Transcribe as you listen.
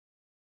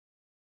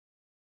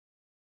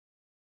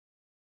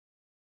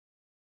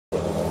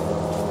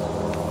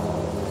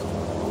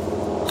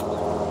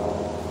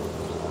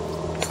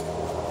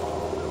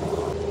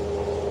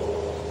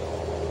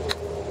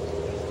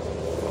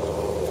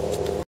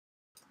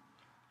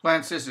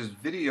Lance, this is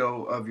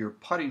video of your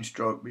putting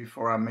stroke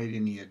before I made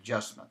any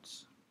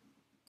adjustments.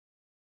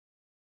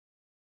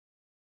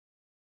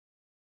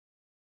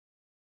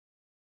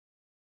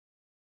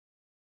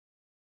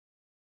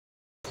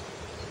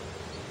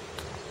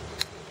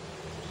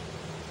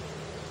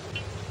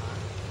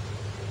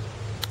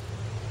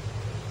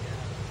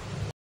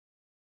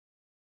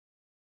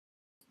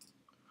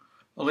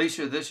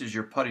 Alicia, this is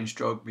your putting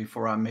stroke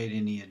before I made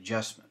any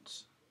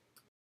adjustments.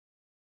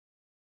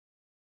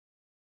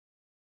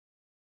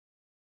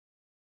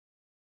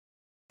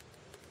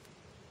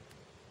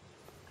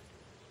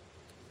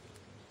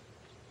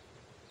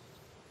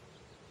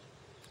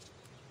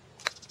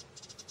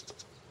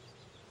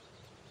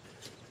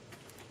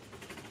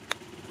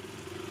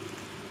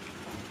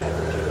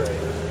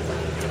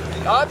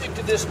 The object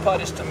of this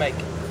putt is to make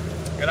it,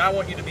 and I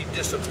want you to be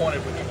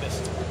disappointed when you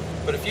miss it.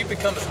 But if you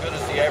become as good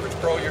as the average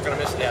pro, you're going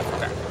to miss it after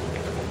that.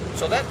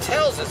 So that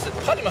tells us that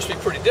putting must be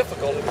pretty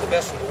difficult if the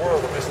best in the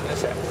world are missing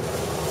this after.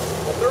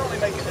 Well, if they're only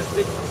making this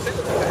big percent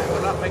of the time,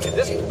 they're not making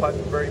this putt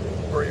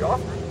very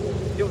often,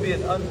 it would be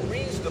an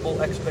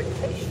unreasonable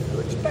expectation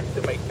to expect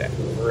to make that.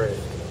 Right.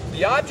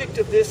 The object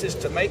of this is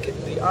to make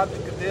it. The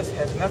object of this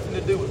has nothing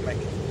to do with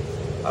making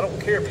it. I don't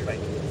care if you make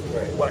it.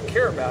 Right. What I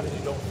care about is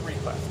you don't free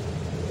class.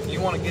 You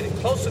want to get it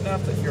close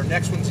enough that your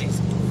next one's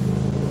easy.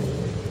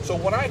 So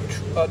when I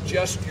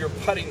adjust your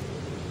putting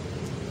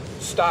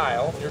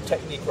style, your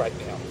technique right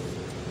now,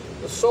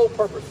 the sole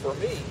purpose for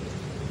me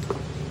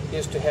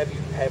is to have you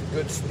have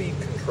good speed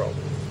control.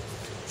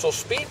 So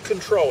speed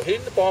control,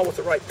 hitting the ball with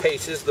the right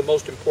pace, is the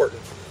most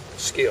important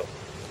skill.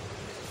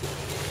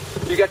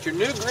 You got your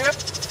new grip.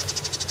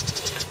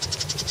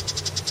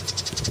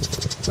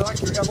 Feel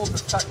like your elbows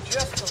are tucked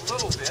just a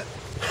little bit.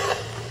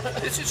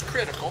 This is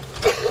critical.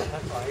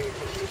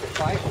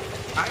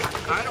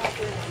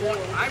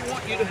 I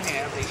want you to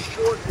have a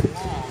short,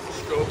 long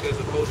stroke as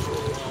opposed to a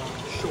long,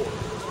 short.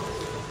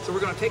 So we're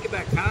going to take it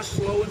back kind of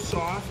slow and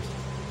soft,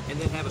 and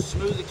then have a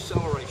smooth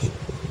acceleration.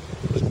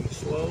 Just be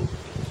slow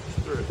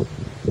through.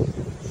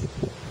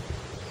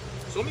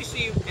 So let me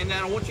see you, and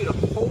then I want you to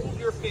hold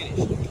your finish.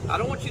 I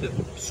don't want you to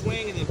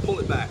swing and then pull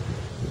it back.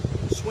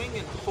 Swing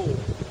and hold.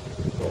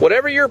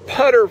 Whatever your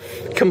putter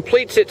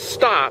completes its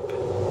stop,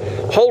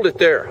 hold it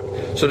there.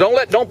 So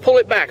don't pull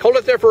it back. Hold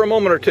it there for a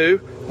moment or two.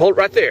 Hold it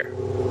right there.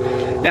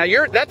 Now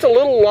that's a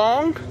little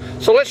long,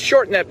 so let's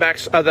shorten that back,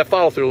 that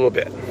follow through a little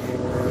bit.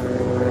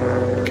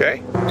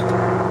 Okay.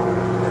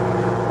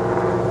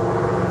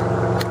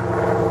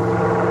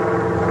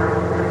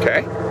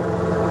 Okay.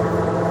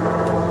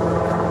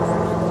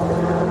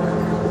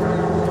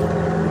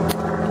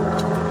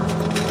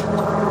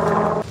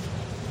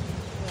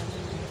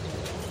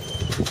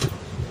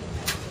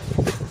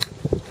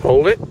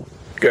 Hold it.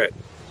 Good.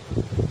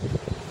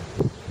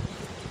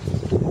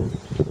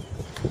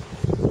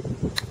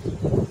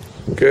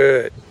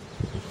 Good.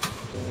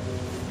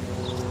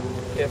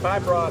 If I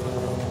brought,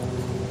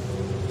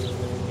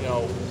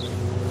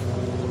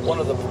 one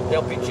of the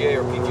LPGA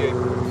or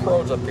PGA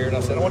pros up here and I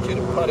said, I want you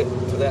to putt it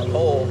to that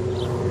hole.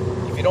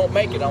 If you don't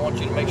make it, I want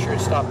you to make sure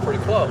it stopped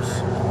pretty close.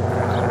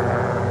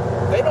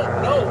 They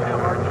don't know how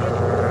hard to hit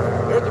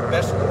it. They're the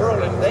best in the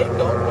world and they don't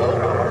know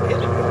how hard to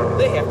hit it.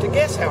 They have to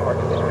guess how hard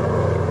to hit it.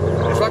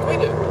 Just like we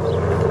do.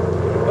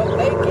 But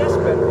they guess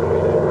better than we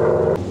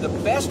do.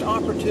 The best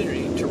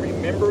opportunity to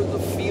remember the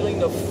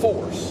feeling of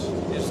force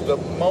is the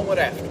moment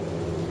after.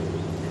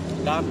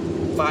 Not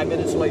 5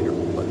 minutes later,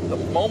 but the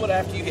moment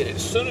after you hit it.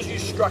 As soon as you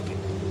struck it,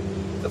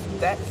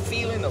 that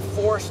feeling of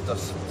force, the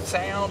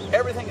sound,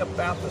 everything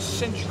about the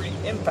sensory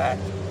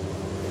impact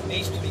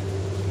needs to be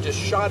just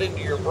shot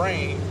into your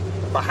brain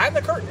behind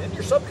the curtain, in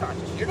your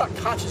subconscious. You're not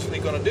consciously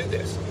going to do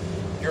this.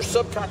 Your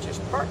subconscious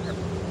partner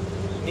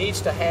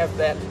needs to have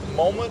that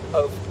moment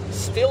of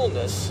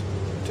stillness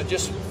to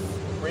just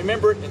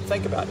remember it and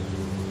think about it.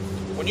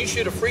 When you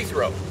shoot a free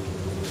throw,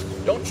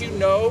 don't you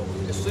know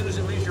as soon as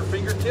it leaves your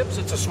fingertips,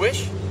 it's a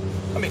swish?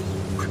 I mean,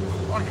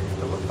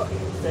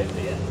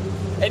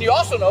 and you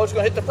also know it's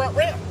going to hit the front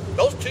rim.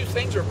 Those two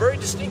things are very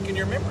distinct in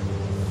your memory.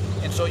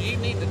 And so you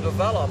need to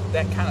develop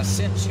that kind of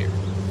sense here.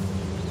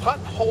 Putt,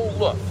 hold,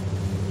 look.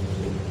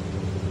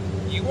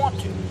 You want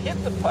to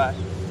hit the putt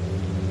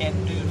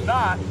and do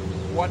not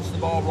watch the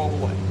ball roll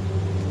away.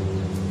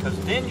 Because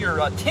then your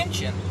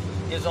attention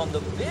is on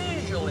the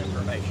visual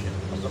information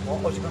of the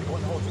ball. Oh, it's going to go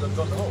in the hole, it's going to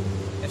go in the hole.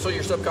 And so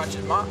your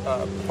subconscious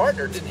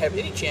partner didn't have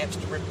any chance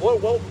to, well,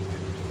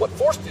 what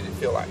force did it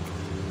feel like?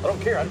 I don't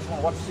care, I just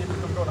want to watch to see if it's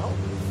going to go in the hole.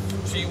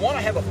 So you want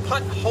to have a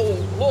putt, hold,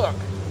 look,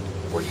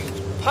 where you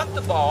putt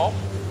the ball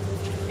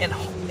and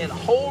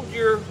hold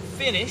your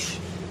finish.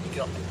 You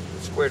get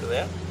square to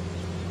that.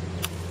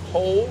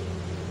 Hold,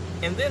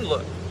 and then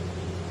look.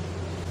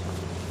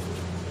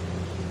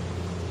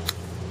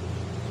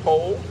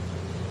 Hold,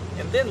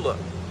 and then look.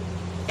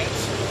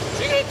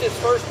 So you hit this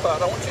first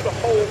putt, I want you to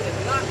hold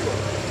and not look.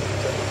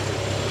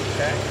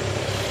 Okay?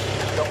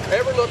 Don't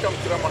ever look, I'm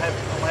gonna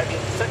have you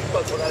in the second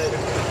putt without ever.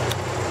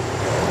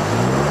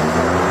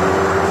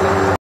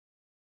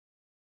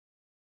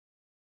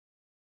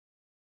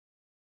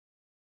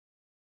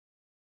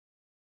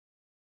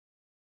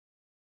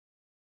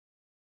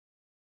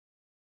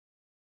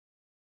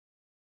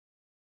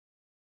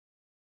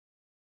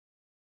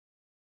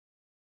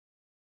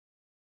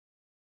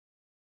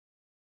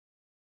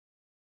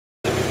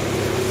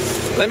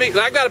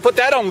 I got to put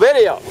that on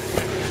video.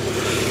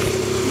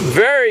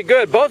 Very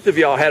good. Both of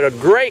y'all had a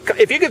great,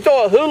 if you could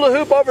throw a hula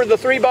hoop over the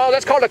 3 balls,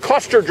 that's called a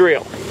cluster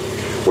drill,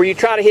 where you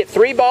try to hit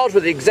 3 balls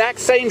with the exact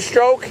same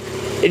stroke,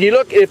 and you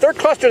look, if they're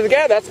clustered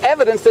together, that's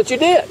evidence that you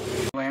did.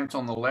 Lance,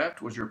 on the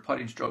left was your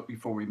putting stroke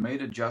before we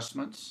made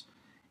adjustments,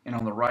 and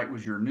on the right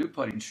was your new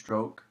putting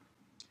stroke.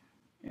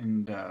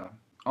 And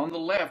on the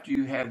left,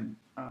 you had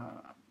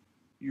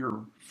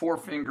your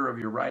forefinger of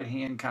your right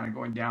hand kind of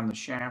going down the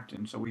shaft,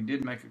 and so we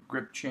did make a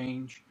grip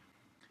change.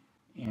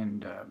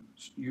 And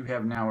you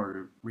have now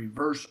a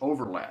reverse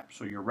overlap.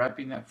 So you're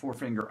wrapping that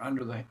forefinger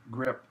under the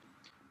grip,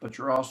 but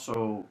you're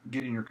also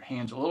getting your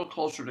hands a little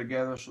closer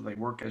together so they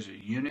work as a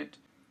unit,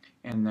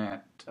 and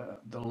that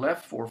the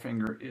left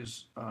forefinger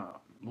is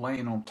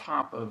laying on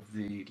top of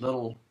the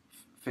little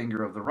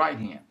finger of the right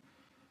hand.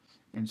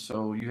 And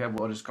so you have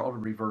what is called a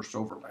reverse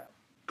overlap.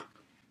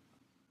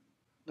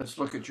 Let's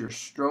look at your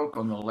stroke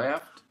on the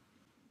left.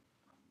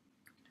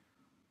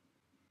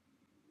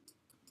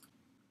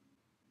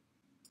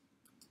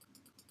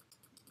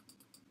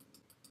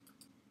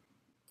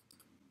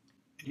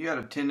 You had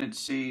a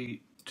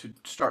tendency to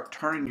start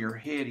turning your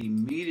head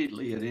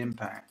immediately at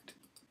impact,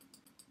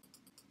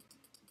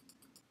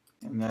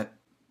 and that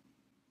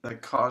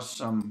caused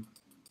some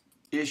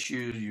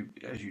issues.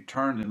 As you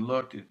turned and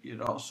looked,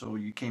 it also,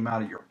 you came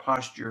out of your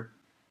posture.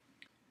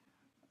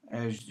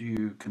 As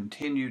you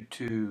continued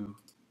to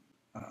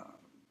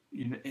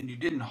and you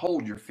didn't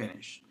hold your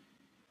finish,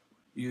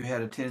 you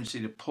had a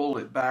tendency to pull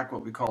it back,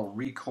 what we call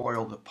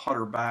recoil the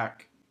putter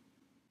back,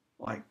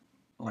 like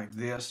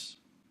this.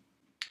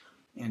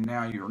 And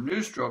now your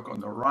new stroke on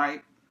the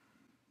right,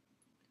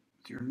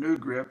 with your new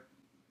grip,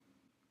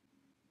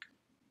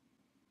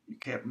 you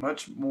kept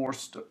much more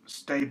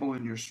stable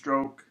in your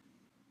stroke.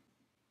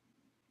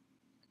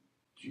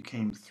 As you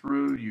came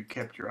through, you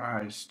kept your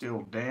eyes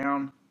still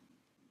down.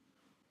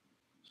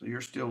 So you're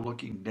still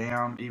looking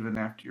down even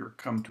after you're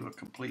come to a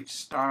complete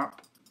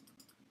stop.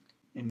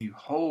 And you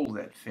hold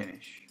that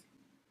finish.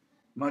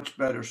 Much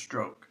better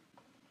stroke.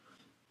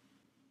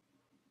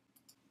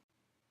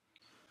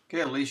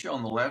 Okay, Alicia,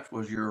 on the left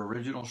was your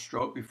original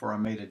stroke before I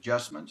made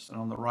adjustments, and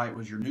on the right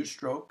was your new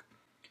stroke.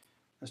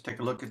 Let's take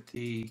a look at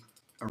the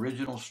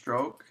original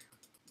stroke.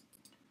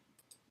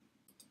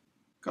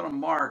 I'm going to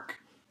mark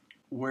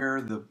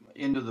where the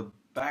end of the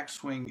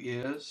backswing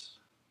is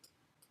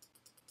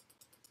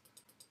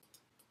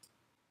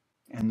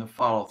and the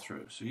follow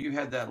through. So you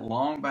had that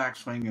long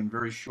backswing and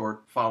very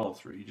short follow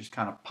through. You just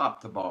kind of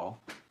popped the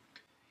ball,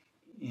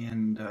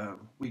 and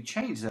we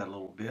changed that a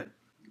little bit.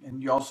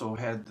 And you also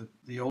had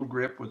the old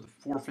grip where the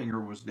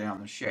forefinger was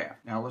down the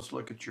shaft. Now let's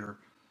look at your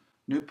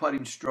new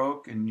putting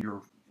stroke, and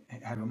you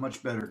have a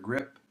much better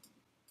grip.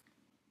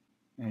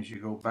 And as you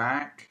go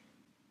back,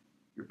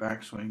 your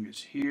backswing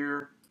is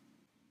here,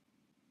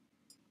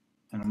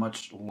 and a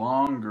much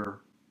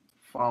longer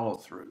follow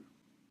through.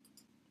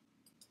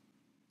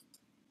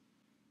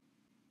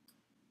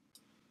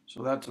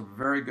 So that's a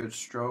very good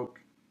stroke.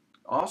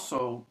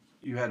 Also,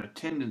 you had a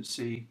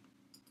tendency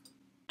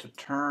to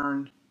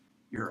turn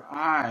your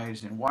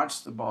eyes and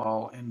watch the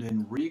ball and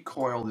then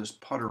recoil this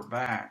putter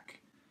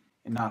back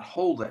and not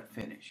hold that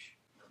finish.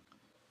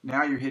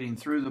 Now you're hitting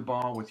through the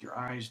ball with your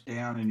eyes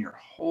down and you're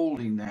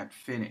holding that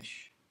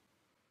finish.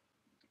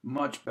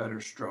 Much better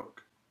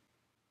stroke.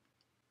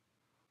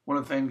 One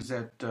of the things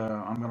that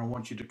I'm going to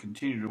want you to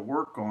continue to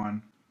work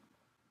on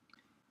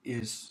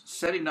is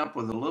setting up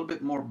with a little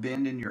bit more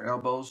bend in your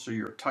elbows so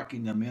you're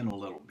tucking them in a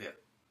little bit.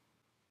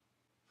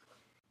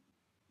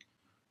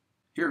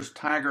 Here's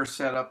Tiger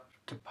set up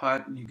to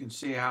putt, and you can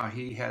see how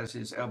he has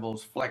his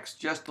elbows flexed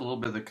just a little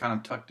bit. They're kind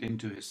of tucked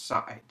into his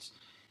sides,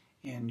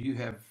 and you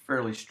have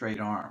fairly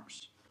straight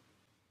arms.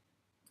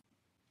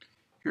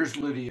 Here's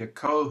Lydia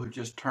Ko, who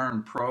just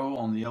turned pro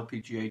on the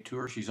LPGA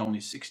Tour. She's only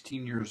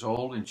 16 years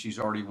old, and she's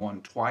already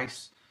won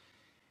twice.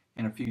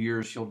 In a few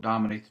years, she'll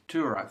dominate the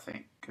tour, I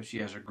think, because she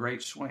has a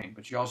great swing,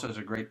 but she also has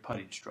a great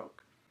putting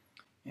stroke.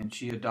 And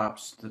she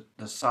adopts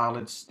the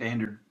solid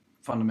standard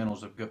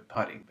fundamentals of good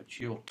putting, but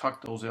she'll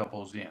tuck those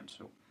elbows in.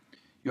 So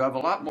you have a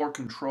lot more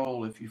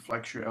control if you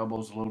flex your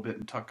elbows a little bit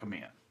and tuck them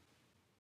in.